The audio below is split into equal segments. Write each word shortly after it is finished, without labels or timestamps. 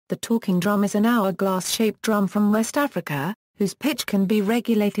The talking drum is an hourglass-shaped drum from West Africa, whose pitch can be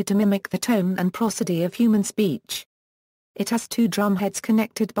regulated to mimic the tone and prosody of human speech. It has two drumheads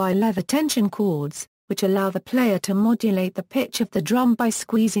connected by leather tension cords, which allow the player to modulate the pitch of the drum by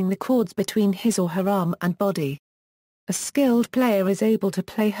squeezing the cords between his or her arm and body. A skilled player is able to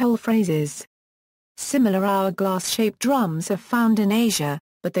play whole phrases. Similar hourglass-shaped drums are found in Asia,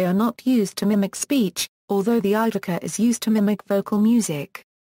 but they are not used to mimic speech, although the idakka is used to mimic vocal music.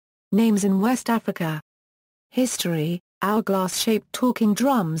 Names in West Africa. History. Hourglass-shaped talking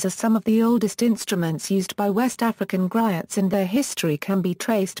drums are some of the oldest instruments used by West African griots, and their history can be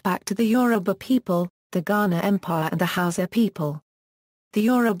traced back to the Yoruba people, the Ghana Empire and the Hausa people. The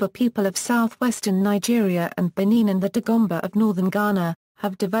Yoruba people of southwestern Nigeria and Benin and the Dagomba of northern Ghana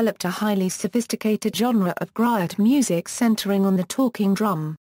have developed a highly sophisticated genre of griot music centering on the talking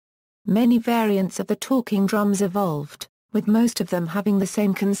drum. Many variants of the talking drums evolved, with most of them having the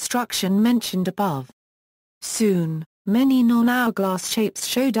same construction mentioned above. Soon, many non-hourglass shapes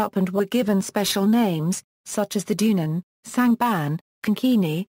showed up and were given special names, such as the Dunan, Sangban,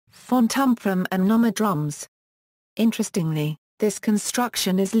 Kankini, Fontumfram and Noma drums. Interestingly, this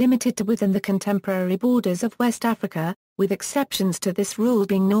construction is limited to within the contemporary borders of West Africa, with exceptions to this rule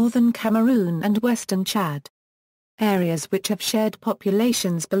being northern Cameroon and western Chad. Areas which have shared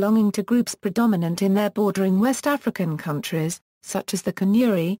populations belonging to groups predominant in their bordering West African countries, such as the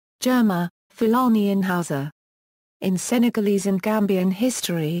Kanuri, Jerma, Fulani and Hausa. In Senegalese and Gambian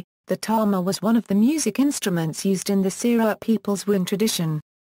history, the tama was one of the music instruments used in the Sera people's Wun tradition.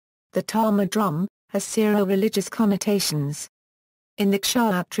 The tama drum has Sera-religious connotations. In the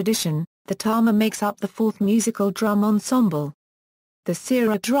Kshaat tradition, the tama makes up the fourth musical drum ensemble. The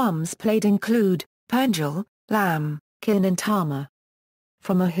Sera drums played include Panjal, Lam, Kin and Tama.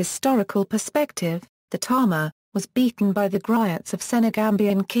 From a historical perspective, the tama was beaten by the griots of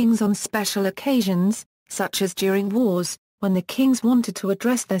Senegambian kings on special occasions, such as during wars, when the kings wanted to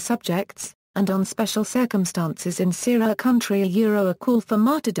address their subjects, and on special circumstances in Sera country a call for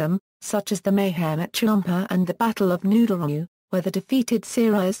martyrdom, such as the mayhem at Chiompa and the Battle of Nudaru, where the defeated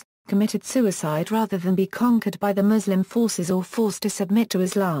Seras committed suicide rather than be conquered by the Muslim forces or forced to submit to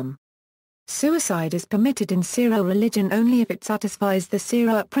Islam. Suicide is permitted in Sera religion only if it satisfies the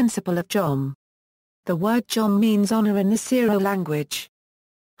Sera principle of Jom. The word Jom means honor in the Sera language.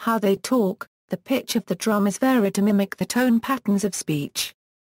 How they talk. The pitch of the drum is varied to mimic the tone patterns of speech.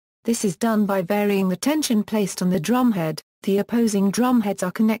 This is done by varying the tension placed on the drumhead. The opposing drumheads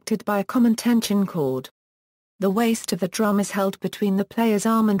are connected by a common tension cord. The waist of the drum is held between the player's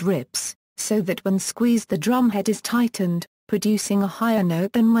arm and ribs, so that when squeezed the drumhead is tightened, producing a higher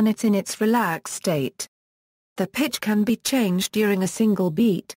note than when it's in its relaxed state. The pitch can be changed during a single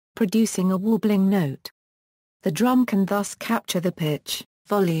beat, producing a warbling note. The drum can thus capture the pitch,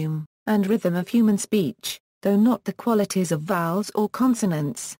 volume, and rhythm of human speech, though not the qualities of vowels or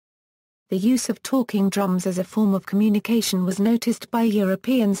consonants. The use of talking drums as a form of communication was noticed by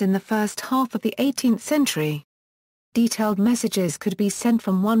Europeans in the first half of the 18th century. Detailed messages could be sent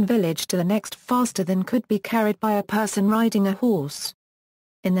from one village to the next faster than could be carried by a person riding a horse.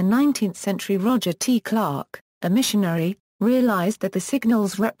 In the 19th century, Roger T. Clark, a missionary, realized that the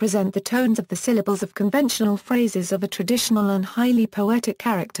signals represent the tones of the syllables of conventional phrases of a traditional and highly poetic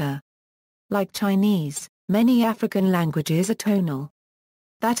character. Like Chinese, many African languages are tonal.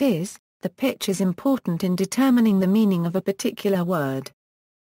 That is, the pitch is important in determining the meaning of a particular word.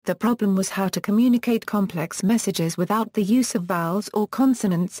 The problem was how to communicate complex messages without the use of vowels or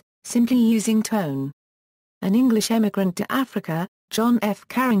consonants, simply using tone. An English emigrant to Africa, John F.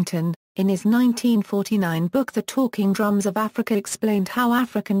 Carrington, in his 1949 book The Talking Drums of Africa explained how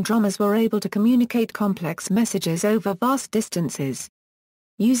African drummers were able to communicate complex messages over vast distances.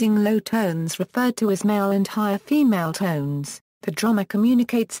 Using low tones referred to as male and higher female tones, the drummer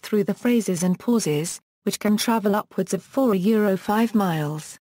communicates through the phrases and pauses, which can travel upwards of 4-5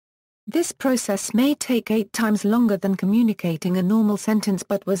 miles. This process may take 8 times longer than communicating a normal sentence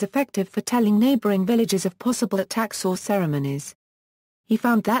but was effective for telling neighboring villages of possible attacks or ceremonies. He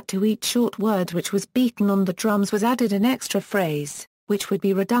found that to each short word which was beaten on the drums was added an extra phrase, which would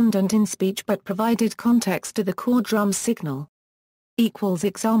be redundant in speech but provided context to the core drum's signal.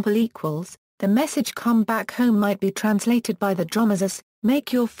 Example the message "come back home" might be translated by the drummers as,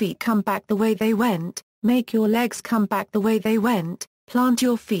 "Make your feet come back the way they went, make your legs come back the way they went, plant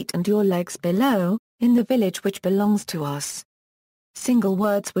your feet and your legs below, in the village which belongs to us." Single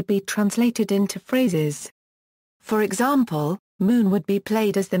words would be translated into phrases. For example, "Moon" would be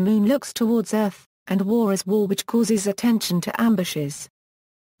played as the moon looks towards Earth, and "war" as war which causes attention to ambushes.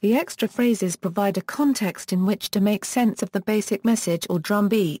 The extra phrases provide a context in which to make sense of the basic message or drum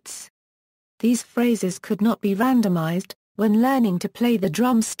beats. These phrases could not be randomized. When learning to play the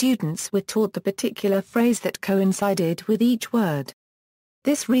drums, students were taught the particular phrase that coincided with each word.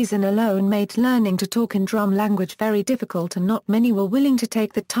 This reason alone made learning to talk in drum language very difficult, and not many were willing to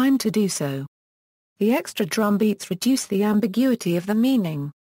take the time to do so. The extra drum beats reduced the ambiguity of the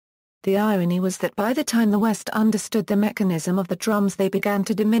meaning. The irony was that by the time the West understood the mechanism of the drums, they began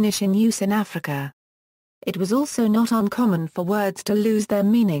to diminish in use in Africa. It was also not uncommon for words to lose their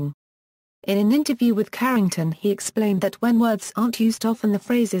meaning. In an interview with Carrington, he explained that when words aren't used often, the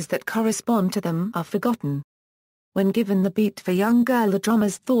phrases that correspond to them are forgotten. When given the beat for Young Girl, the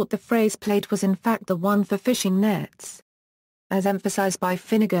drummers thought the phrase played was in fact the one for fishing nets. As emphasized by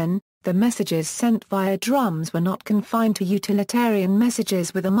Finnegan, the messages sent via drums were not confined to utilitarian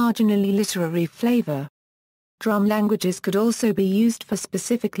messages with a marginally literary flavor. Drum languages could also be used for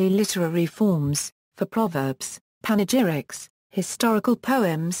specifically literary forms, for proverbs, panegyrics, historical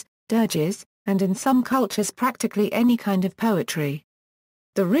poems, dirges, and in some cultures practically any kind of poetry.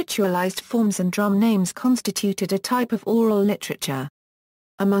 The ritualized forms and drum names constituted a type of oral literature.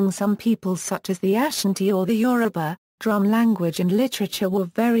 Among some peoples such as the Ashanti or the Yoruba, drum language and literature were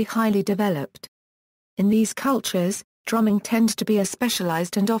very highly developed. In these cultures, drumming tended to be a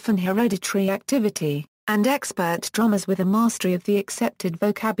specialized and often hereditary activity, and expert drummers with a mastery of the accepted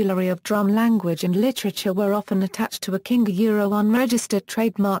vocabulary of drum language and literature were often attached to a king-unregistered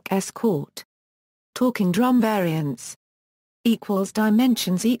trademark escort. Talking drum variants.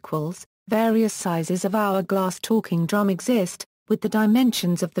 Dimensions various sizes of hourglass talking drum exist, with the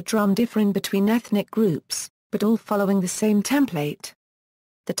dimensions of the drum differing between ethnic groups, but all following the same template.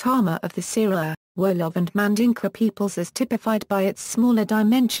 The Tama of the Sira, Wolof and Mandinka peoples is typified by its smaller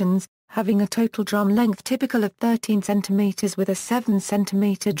dimensions, having a total drum length typical of 13 cm with a 7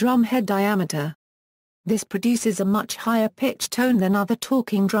 cm drum head diameter. This produces a much higher pitch tone than other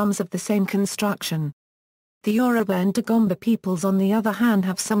talking drums of the same construction. The Yoruba and Dagomba peoples on the other hand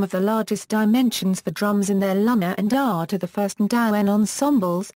have some of the largest dimensions for drums in their Luna and R to the first and Dawen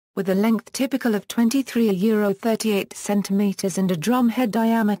ensembles, with a length typical of 23–38 cm and a drum head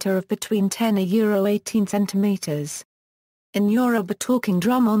diameter of between 10–18 cm. In Yoruba talking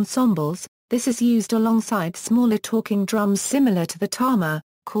drum ensembles, this is used alongside smaller talking drums similar to the Tama,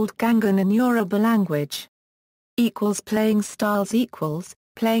 called gangan in Yoruba language.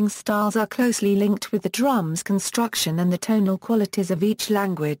 Playing styles are closely linked with the drum's construction and the tonal qualities of each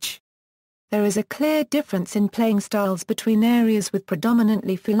language. There is a clear difference in playing styles between areas with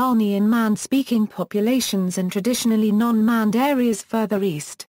predominantly Fulani and Mand-speaking populations and traditionally non-Mand areas further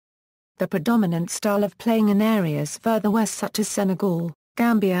east. The predominant style of playing in areas further west such as Senegal,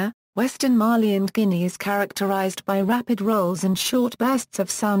 Gambia, Western Mali and Guinea is characterized by rapid rolls and short bursts of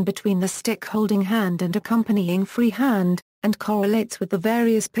sound between the stick-holding hand and accompanying free hand, and correlates with the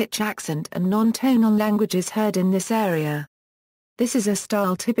various pitch, accent and non-tonal languages heard in this area. This is a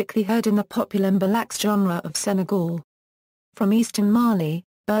style typically heard in the popular mbalax genre of Senegal. From eastern Mali,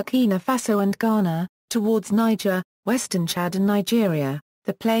 Burkina Faso and Ghana, towards Niger, western Chad and Nigeria,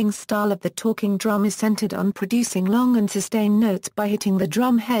 the playing style of the talking drum is centered on producing long and sustained notes by hitting the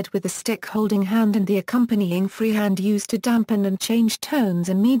drum head with the stick-holding hand and the accompanying free hand used to dampen and change tones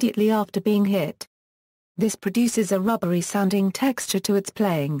immediately after being hit. This produces a rubbery-sounding texture to its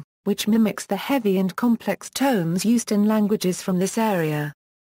playing, which mimics the heavy and complex tones used in languages from this area.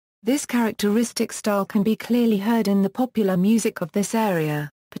 This characteristic style can be clearly heard in the popular music of this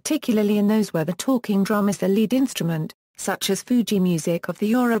area, particularly in those where the talking drum is the lead instrument, such as Fuji music of the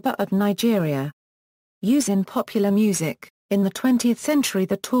Yoruba of Nigeria. Use in popular music. In the 20th century,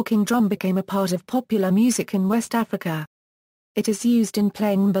 the talking drum became a part of popular music in West Africa. It is used in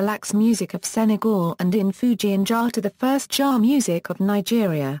playing mbalax music of Senegal and in Fuji and Jah to the first Jah music of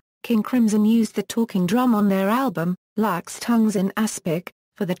Nigeria. King Crimson used the talking drum on their album, Lax Tongues in Aspic,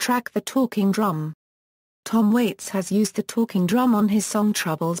 for the track The Talking Drum. Tom Waits has used the talking drum on his song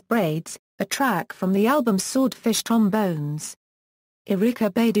Trouble's Braids, a track from the album Swordfish Trombones.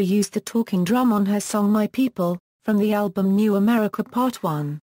 Erykah Badu used the talking drum on her song My People, from the album New America Part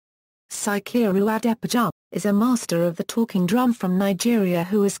 1. Sikiru Adepoju is a master of the talking drum from Nigeria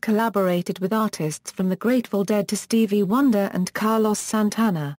who has collaborated with artists from the Grateful Dead to Stevie Wonder and Carlos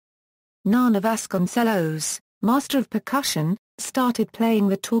Santana. Nana Vasconcelos, master of percussion, started playing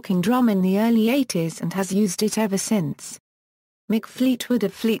the talking drum in the early 80s and has used it ever since. Mick Fleetwood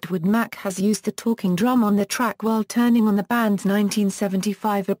of Fleetwood Mac has used the talking drum on the track While Turning on the band's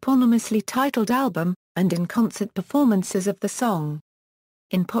 1975 eponymously titled album, and in concert performances of the song.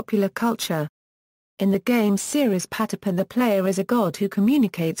 In popular culture, In the game series Patapon, the player is a god who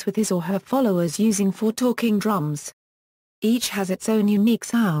communicates with his or her followers using 4 talking drums. Each has its own unique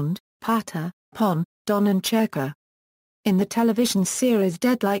sound: pata, pon, don and chirka. In the television series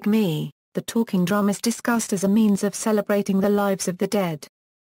Dead Like Me, the talking drum is discussed as a means of celebrating the lives of the dead.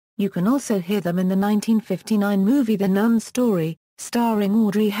 You can also hear them in the 1959 movie The Nun's Story, starring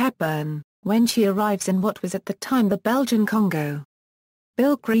Audrey Hepburn, when she arrives in what was at the time the Belgian Congo.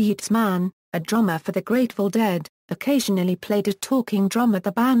 Bill Kreutzmann, a drummer for the Grateful Dead, occasionally played a talking drum at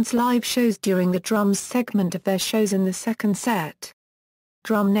the band's live shows during the drums segment of their shows in the second set.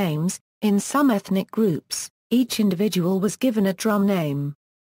 Drum names: in some ethnic groups, each individual was given a drum name.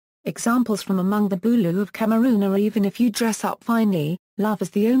 Examples from among the Bulu of Cameroon are Even If You Dress Up Finely, Love Is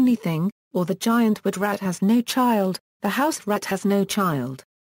the Only Thing, or The Giant Wood Rat Has No Child, The House Rat Has No Child.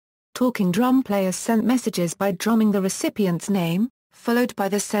 Talking drum players sent messages by drumming the recipient's name, followed by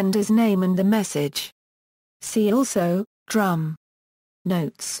the sender's name and the message. See also, drum.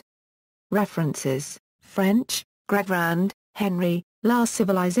 Notes. References: French, Gregrand, Henry, La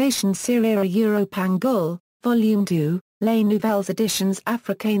Civilisation Syrière Europangol, Volume 2, Les Nouvelles Editions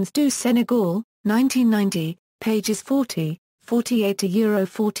Africaines du Sénégal, 1990, pages 40, 48 to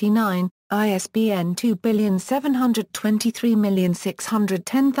 €49, ISBN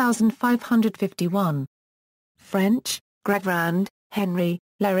 2723610551. French, Gregrand, Henry,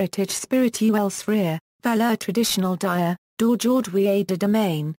 L'héritage spirituel frère, valeur traditionnelle d'aujourd'hui et de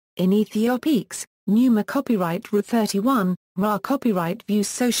demain, in Ethiopiques, Numa copyright Route 31, Ra copyright Vue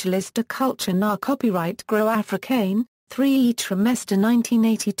socialiste de culture na copyright Gros africain, 3 trimester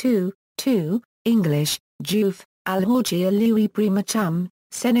 1982, 2, English, Diouf, Al-Horgia Louis Brimacham,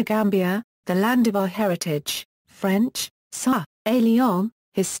 Senegambia, The Land of Our Heritage, French, Sa, A Lyon,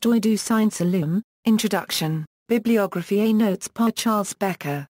 Histoire du Saint-Salum, Introduction, Bibliographie et notes par Charles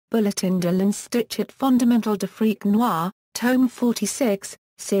Becker, Bulletin de l'Institut Fondamental d'Afrique Noire, Tome 46,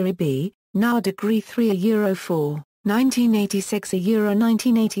 Série B, Now Degree 3 €4, 1986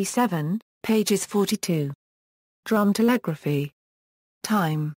 €1987, pages 42. Drum telegraphy.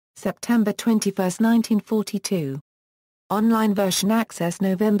 Time, September 21, 1942. Online version access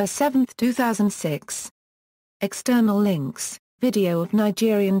November 7, 2006. External links: video of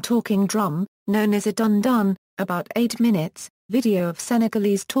Nigerian talking drum, known as a dun-dun, about 8 minutes, video of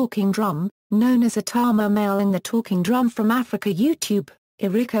Senegalese talking drum, known as a tama male in the talking drum from Africa. YouTube,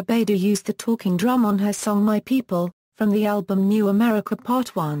 Erika Badu used the talking drum on her song My People, from the album New America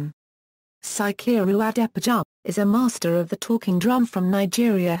Part 1. Sikiru Adepoju is a master of the talking drum from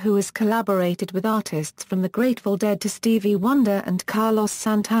Nigeria who has collaborated with artists from the Grateful Dead to Stevie Wonder and Carlos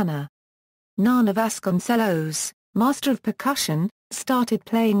Santana. Nana Vasconcelos, master of percussion, started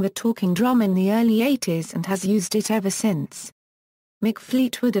playing the talking drum in the early 80s and has used it ever since. Mick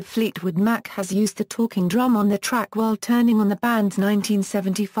Fleetwood of Fleetwood Mac has used the talking drum on the track While Turning on the band's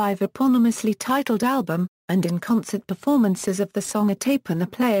 1975 eponymously titled album, and in concert performances of the song Attribution. The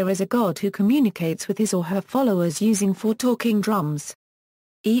player is a god who communicates with his or her followers using 4 talking drums.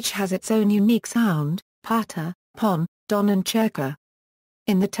 Each has its own unique sound: pata, pon, don and chirka.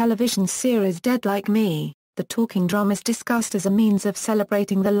 In the television series Dead Like Me, the talking drum is discussed as a means of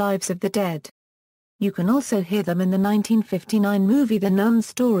celebrating the lives of the dead. You can also hear them in the 1959 movie The Nun's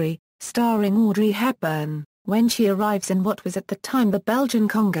Story, starring Audrey Hepburn, when she arrives in what was at the time the Belgian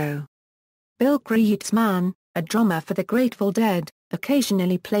Congo. Bill Kreutzmann, a drummer for the Grateful Dead,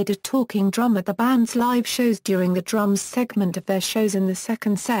 occasionally played a talking drum at the band's live shows during the drums segment of their shows in the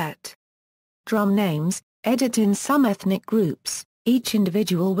second set. Drum names: edit in some ethnic groups, each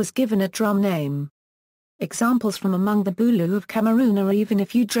individual was given a drum name. Examples from among the Bulu of Cameroon are Even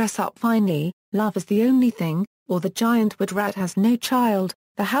If You Dress Up Finely, Love Is the Only Thing, or The Giant Wood Rat Has No Child,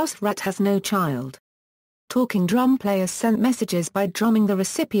 The House Rat Has No Child. Talking drum players sent messages by drumming the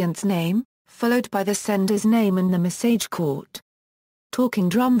recipient's name, followed by the sender's name and the message caught. Talking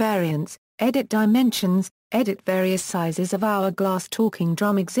drum variants: edit dimensions: edit various sizes of hourglass talking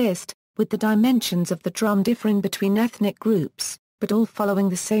drum exist, with the dimensions of the drum differing between ethnic groups, but all following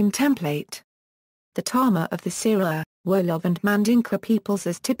the same template. The tama of the Sira, Wolof and Mandinka peoples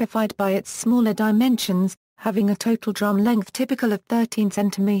is typified by its smaller dimensions, having a total drum length typical of 13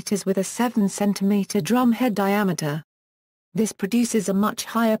 cm with a 7 cm drum head diameter. This produces a much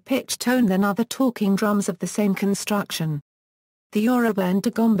higher pitch tone than other talking drums of the same construction. The Yoruba and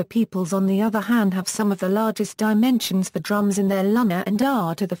Dagomba peoples on the other hand have some of the largest dimensions for drums in their Luna and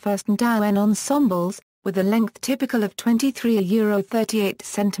R to the first and Dawen ensembles, with a length typical of 23–38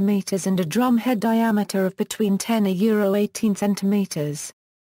 cm and a drum head diameter of between 10–18 cm.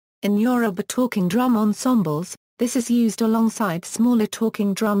 In Yoruba talking drum ensembles, this is used alongside smaller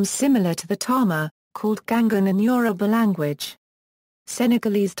talking drums similar to the tama, called gangan in Yoruba language.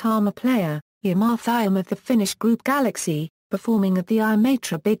 Senegalese tama player, Yamar Thiam of the Finnish group Galaxy, performing at the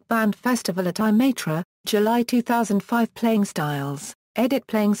Imatra Big Band Festival at Imatra, July 2005. Playing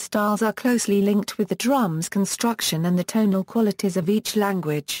styles are closely linked with the drum's construction and the tonal qualities of each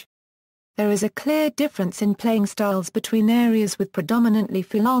language. There is a clear difference in playing styles between areas with predominantly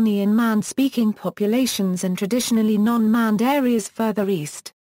Fulani and Mand-speaking populations and traditionally non-Mand areas further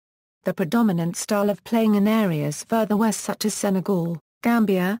east. The predominant style of playing in areas further west such as Senegal,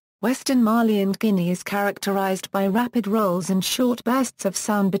 Gambia, Western Mali and Guinea is characterized by rapid rolls and short bursts of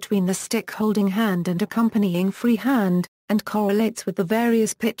sound between the stick-holding hand and accompanying free hand, and correlates with the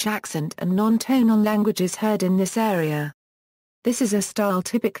various pitch accent and non-tonal languages heard in this area. This is a style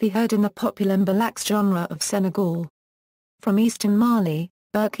typically heard in the popular mbalax genre of Senegal. From eastern Mali,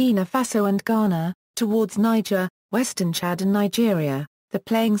 Burkina Faso and Ghana, towards Niger, western Chad and Nigeria, the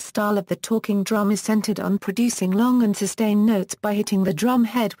playing style of the talking drum is centered on producing long and sustained notes by hitting the drum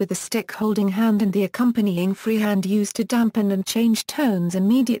head with the stick-holding hand and the accompanying free hand used to dampen and change tones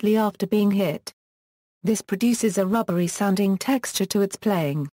immediately after being hit. This produces a rubbery-sounding texture to its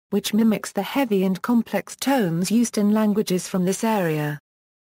playing, which mimics the heavy and complex tones used in languages from this area.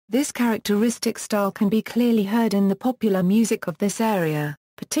 This characteristic style can be clearly heard in the popular music of this area,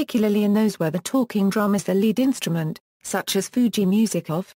 particularly in those where the talking drum is the lead instrument, such as Fuji music of